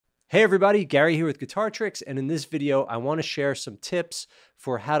Hey everybody, Gary here with Guitar Tricks, and in this video I want to share some tips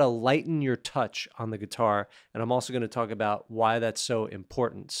for how to lighten your touch on the guitar, and I'm also going to talk about why that's so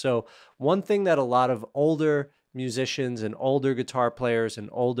important. So one thing that a lot of older musicians and older guitar players and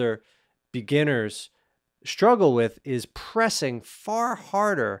older beginners struggle with is pressing far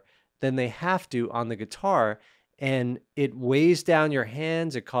harder than they have to on the guitar, and it weighs down your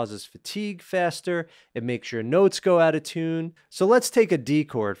hands, it causes fatigue faster, it makes your notes go out of tune. So let's take a D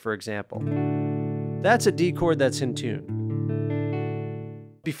chord, for example. That's a D chord that's in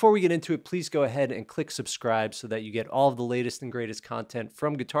tune. Before we get into it, please go ahead and click subscribe so that you get all of the latest and greatest content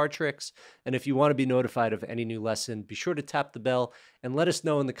from Guitar Tricks. And if you want to be notified of any new lesson, be sure to tap the bell and let us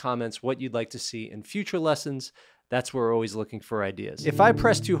know in the comments what you'd like to see in future lessons. That's where we're always looking for ideas. If I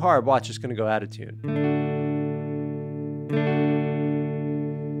press too hard, watch, it's going to go out of tune.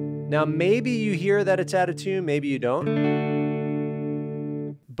 Now, maybe you hear that it's out of tune, maybe you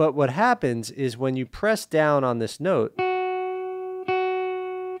don't. But what happens is when you press down on this note,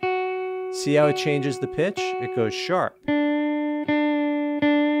 see how it changes the pitch? It goes sharp.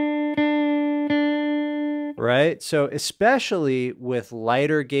 Right? So especially with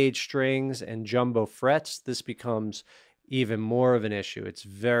lighter gauge strings and jumbo frets, this becomes even more of an issue. It's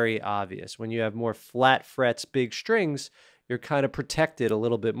very obvious. When you have more flat frets, big strings, you're kind of protected a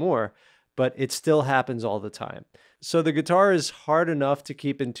little bit more, but it still happens all the time. So the guitar is hard enough to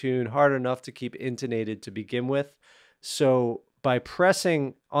keep in tune, hard enough to keep intonated to begin with. So by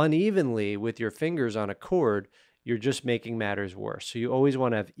pressing unevenly with your fingers on a chord, you're just making matters worse. So you always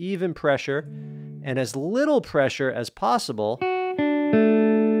want to have even pressure and as little pressure as possible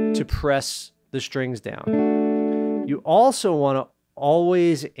to press the strings down. You also want to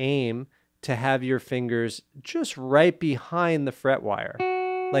always aim to have your fingers just right behind the fret wire.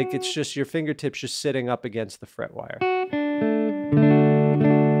 Like it's just your fingertips just sitting up against the fret wire.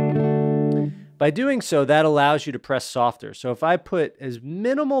 By doing so, that allows you to press softer. So if I put as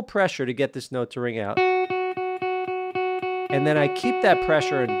minimal pressure to get this note to ring out, and then I keep that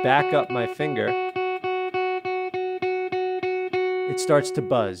pressure and back up my finger, it starts to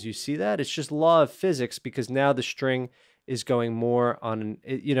buzz. You see that? It's just law of physics because now the string is going more on,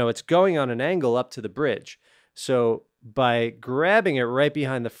 it's going on an angle up to the bridge. So by grabbing it right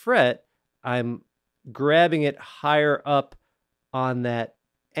behind the fret, I'm grabbing it higher up on that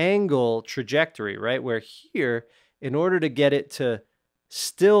angle trajectory, right? Where here, in order to get it to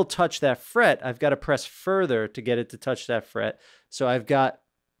still touch that fret, I've got to press further to get it to touch that fret. So I've got,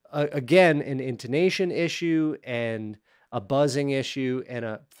 again, an intonation issue and a buzzing issue and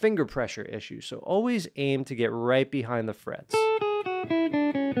a finger pressure issue. So always aim to get right behind the frets.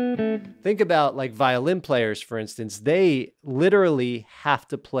 Think about like violin players, for instance. They literally have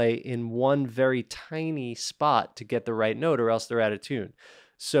to play in one very tiny spot to get the right note or else they're out of tune.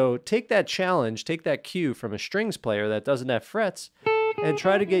 So take that challenge, take that cue from a strings player that doesn't have frets and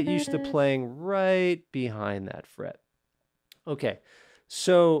try to get used to playing right behind that fret. Okay,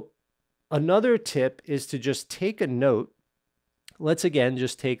 so another tip is to just take a note. Let's again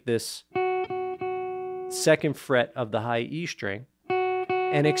just take this second fret of the high E string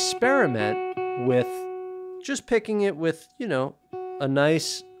and experiment with just picking it with, a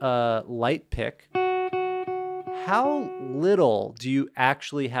nice light pick. How little do you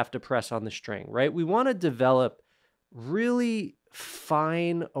actually have to press on the string, right? We want to develop really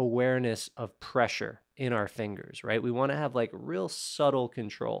fine awareness of pressure in our fingers, right? We want to have like real subtle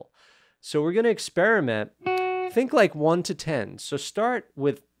control. So we're going to experiment. Think like 1 to 10. So start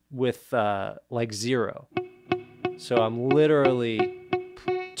with like 0. So I'm literally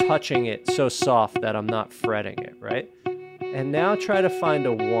touching it so soft that I'm not fretting it, right? And now try to find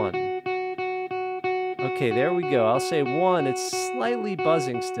a 1. Okay, there we go. I'll say 1. It's slightly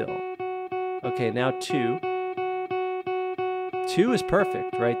buzzing still. Okay, now 2. 2 is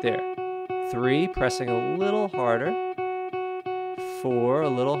perfect right there. 3, pressing a little harder. 4, a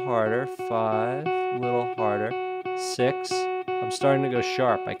little harder. 5, a little harder. 6, I'm starting to go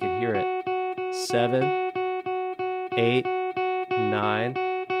sharp. I can hear it. 7, 8, 9,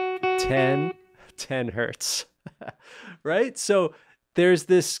 10. 10 hurts. Right? So there's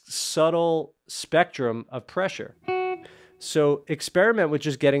this subtle spectrum of pressure. So experiment with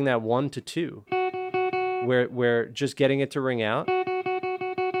just getting that 1 to 2, where just getting it to ring out,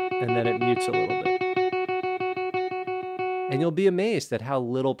 and then it mutes a little bit. And you'll be amazed at how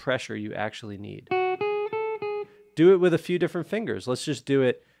little pressure you actually need. Do it with a few different fingers. Let's just do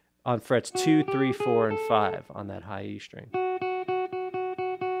it on frets 2, 3, 4, and 5 on that high E string.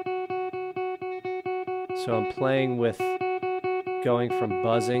 So I'm playing with going from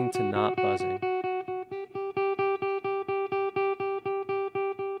buzzing to not buzzing.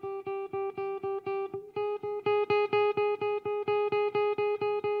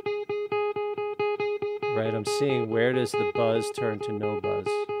 right? I'm seeing where does the buzz turn to no buzz.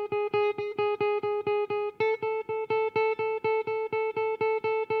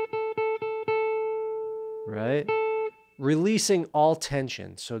 Right? Releasing all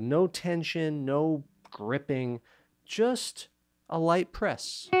tension. So no tension, no gripping, just a light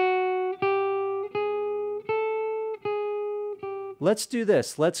press. Let's do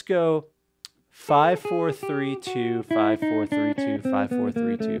this. Let's go 5 4 3 2 5 4 3 2 5 4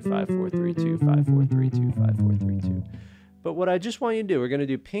 3 2 5 4 3 2 5 4 3 2 5 4 3 2. But what I just want you to do, we're going to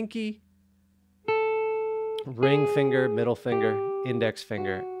do pinky, ring finger, middle finger, index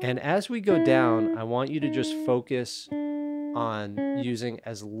finger. And as we go down, I want you to just focus on using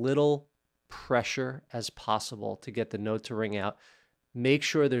as little pressure as possible to get the note to ring out. Make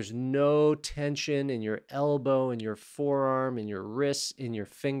sure there's no tension in your elbow, in your forearm, in your wrists, in your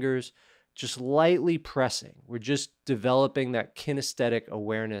fingers. Just lightly pressing. We're just developing that kinesthetic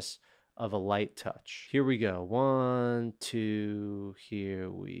awareness of a light touch. Here we go. 1, 2, here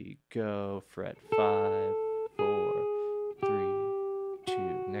we go. Fret 5, 4, 3,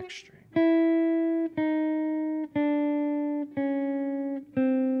 2, next string.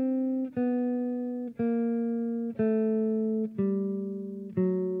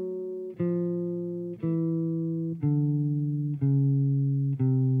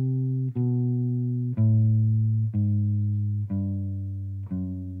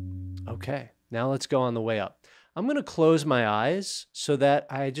 Okay, now let's go on the way up. I'm going to close my eyes so that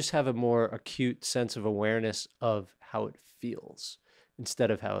I just have a more acute sense of awareness of how it feels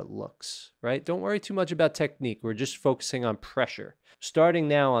instead of how it looks, right? Don't worry too much about technique. We're just focusing on pressure. Starting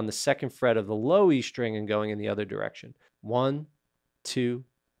now on the 2nd fret of the low E string and going in the other direction. 1, 2,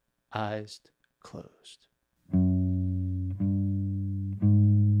 eyes closed.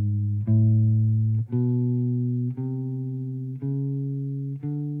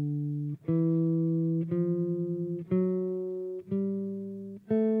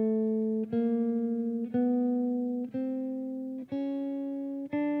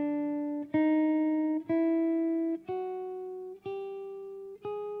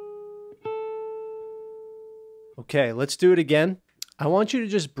 Okay, let's do it again. I want you to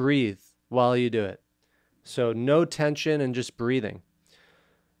just breathe while you do it. So no tension and just breathing.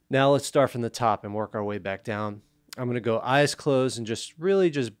 Now let's start from the top and work our way back down. I'm going to go eyes closed and just really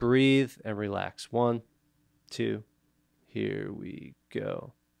just breathe and relax. 1, 2, here we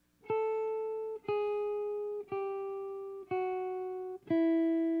go.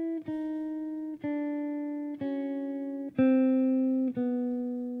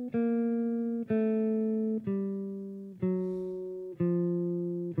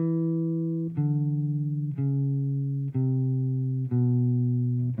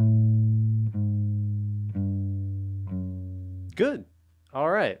 Good. All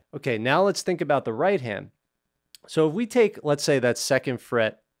right. Okay, now let's think about the right hand. So if we take, let's say, that 2nd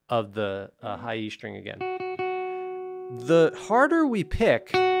fret of the high E string again, the harder we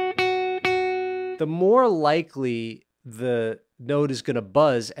pick, the more likely the note is going to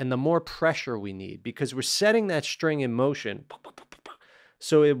buzz and the more pressure we need because we're setting that string in motion.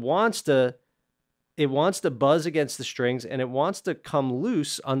 So it wants to buzz against the strings and it wants to come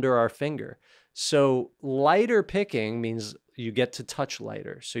loose under our finger. So lighter picking means you get to touch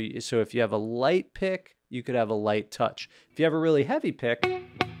lighter. So if you have a light pick, you could have a light touch. If you have a really heavy pick,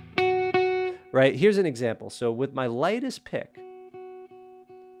 right? Here's an example. So with my lightest pick,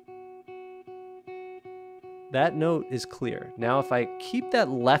 that note is clear. Now if I keep that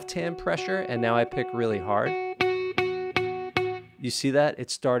left hand pressure and now I pick really hard, you see that?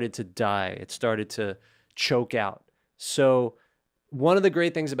 It started to die. It started to choke out. So one of the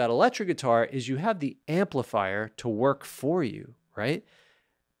great things about electric guitar is you have the amplifier to work for you, right?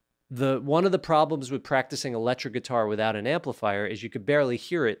 One of the problems with practicing electric guitar without an amplifier is you could barely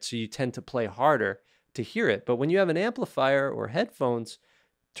hear it, so you tend to play harder to hear it. But when you have an amplifier or headphones,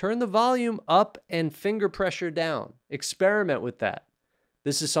 turn the volume up and finger pressure down. Experiment with that.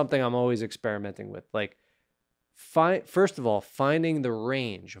 This is something I'm always experimenting with. Like, first of all, finding the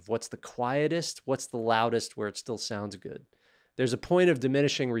range of what's the quietest, what's the loudest, where it still sounds good. There's a point of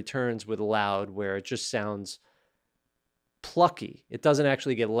diminishing returns with loud where it just sounds plucky. It doesn't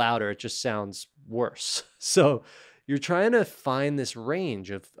actually get louder. It just sounds worse. So you're trying to find this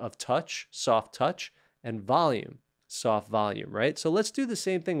range of touch, soft touch, and volume, soft volume, right? So let's do the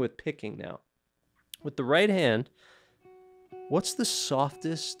same thing with picking now. With the right hand, what's the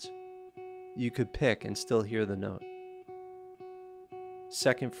softest you could pick and still hear the note?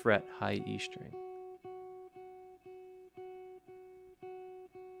 2nd fret, high E string.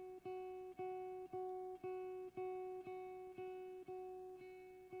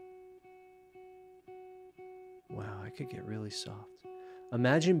 Wow, I could get really soft.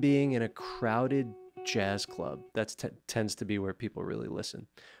 Imagine being in a crowded jazz club. That tends to be where people really listen,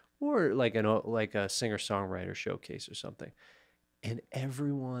 or like a singer-songwriter showcase or something. And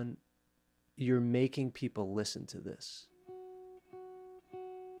everyone, you're making people listen to this.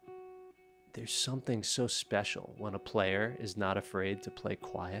 There's something so special when a player is not afraid to play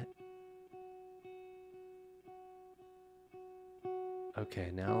quiet.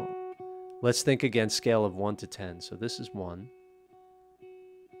 Okay, now let's think again, scale of 1 to 10. So this is 1.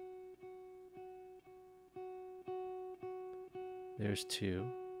 There's 2.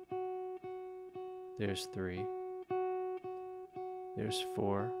 There's 3. There's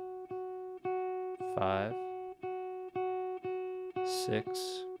 4. 5.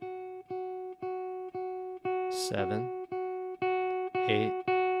 6. 7. 8.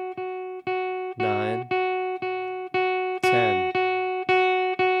 9. 10.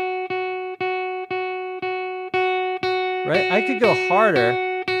 Right? I could go harder.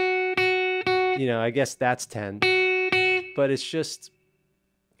 You know, I guess that's 10. But it's just,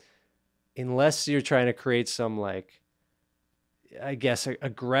 unless you're trying to create some, like, I guess,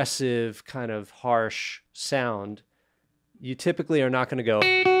 aggressive kind of harsh sound, you typically are not going to go.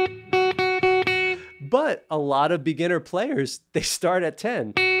 But a lot of beginner players, they start at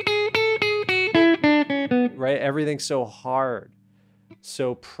 10. Right? Everything's so hard.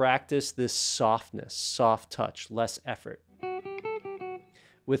 So practice this softness, soft touch, less effort.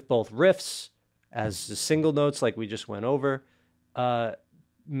 With both riffs, as the single notes like we just went over,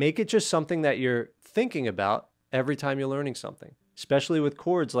 make it just something that you're thinking about every time you're learning something, especially with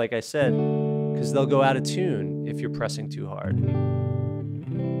chords, like I said, because they'll go out of tune if you're pressing too hard.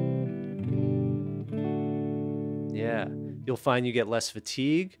 Yeah, you'll find you get less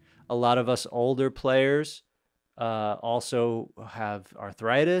fatigue. A lot of us older players also have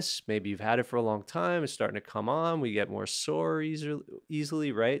arthritis. Maybe you've had it for a long time. It's starting to come on. We get more sore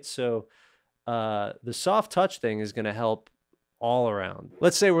easily, right? So the soft touch thing is going to help all around.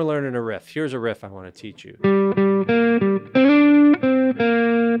 Let's say we're learning a riff. Here's a riff I want to teach you.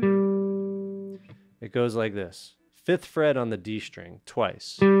 It goes like this. 5th fret on the D string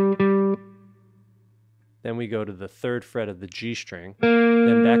twice. Then we go to the 3rd fret of the G string,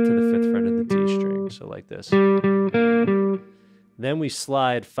 then back to the 5th fret of the D string. So like this. Then we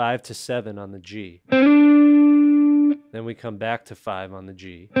slide 5 to 7 on the G. Then we come back to 5 on the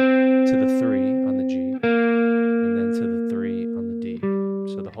G, to the 3 on the G, and then to the 3 on the D.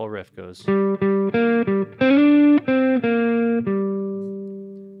 So the whole riff goes.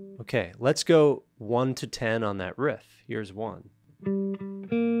 Okay, let's go 1 to 10 on that riff. Here's 1.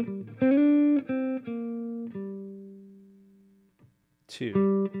 2.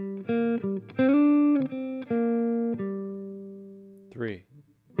 3.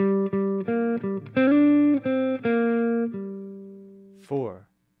 4.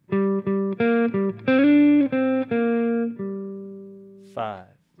 5.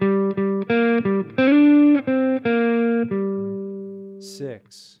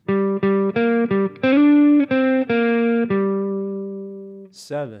 6.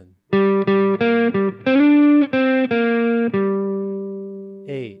 7.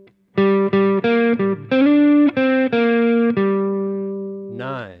 8.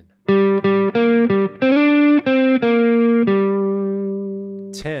 9.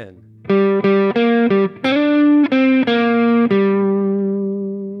 10.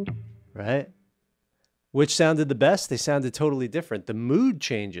 Right? Which sounded the best? They sounded totally different. The mood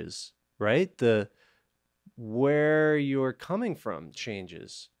changes, right? Where you're coming from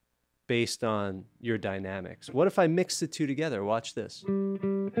changes based on your dynamics. What if I mix the two together? Watch this.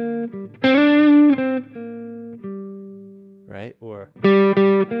 Right? Or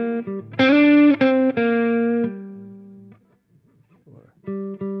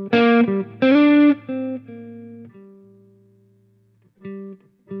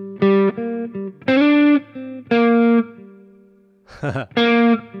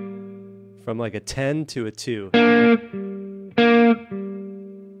from like a 10 to a 2.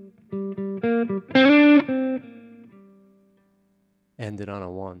 Ended on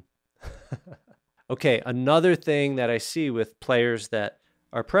a 1. Okay, another thing that I see with players that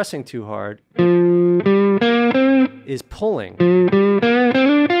are pressing too hard is pulling.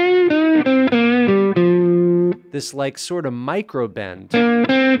 This like sort of micro bend.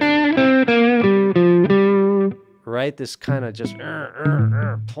 Right? This kind of just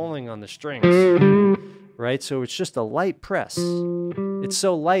pulling on the strings. Right? So it's just a light press. It's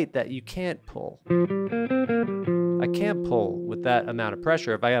so light that you can't pull. I can't pull with that amount of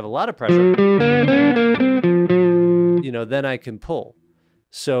pressure. If I have a lot of pressure, you know, then I can pull.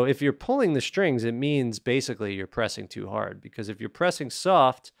 So if you're pulling the strings, it means basically you're pressing too hard, because if you're pressing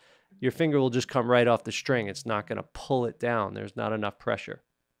soft, your finger will just come right off the string. It's not going to pull it down. There's not enough pressure.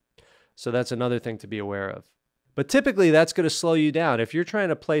 So that's another thing to be aware of. But typically that's going to slow you down. If you're trying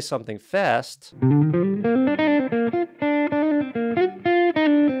to play something fast,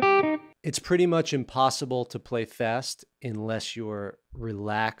 it's pretty much impossible to play fast unless you're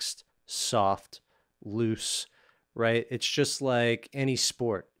relaxed, soft, loose, right? It's just like any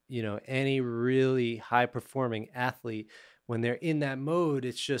sport, you know, any really high performing athlete, when they're in that mode,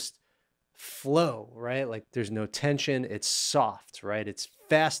 it's just flow, right? Like there's no tension. It's soft, right? It's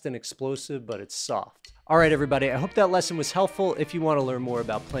fast and explosive, but it's soft. All right, everybody, I hope that lesson was helpful. If you want to learn more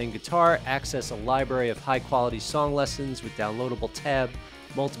about playing guitar, access a library of high quality song lessons with downloadable tab,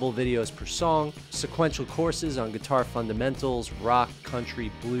 multiple videos per song, sequential courses on guitar fundamentals, rock,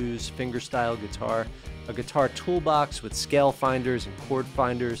 country, blues, fingerstyle guitar, a guitar toolbox with scale finders and chord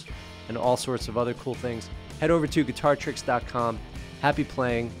finders, and all sorts of other cool things, head over to guitartricks.com. Happy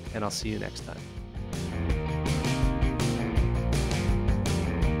playing, and I'll see you next time.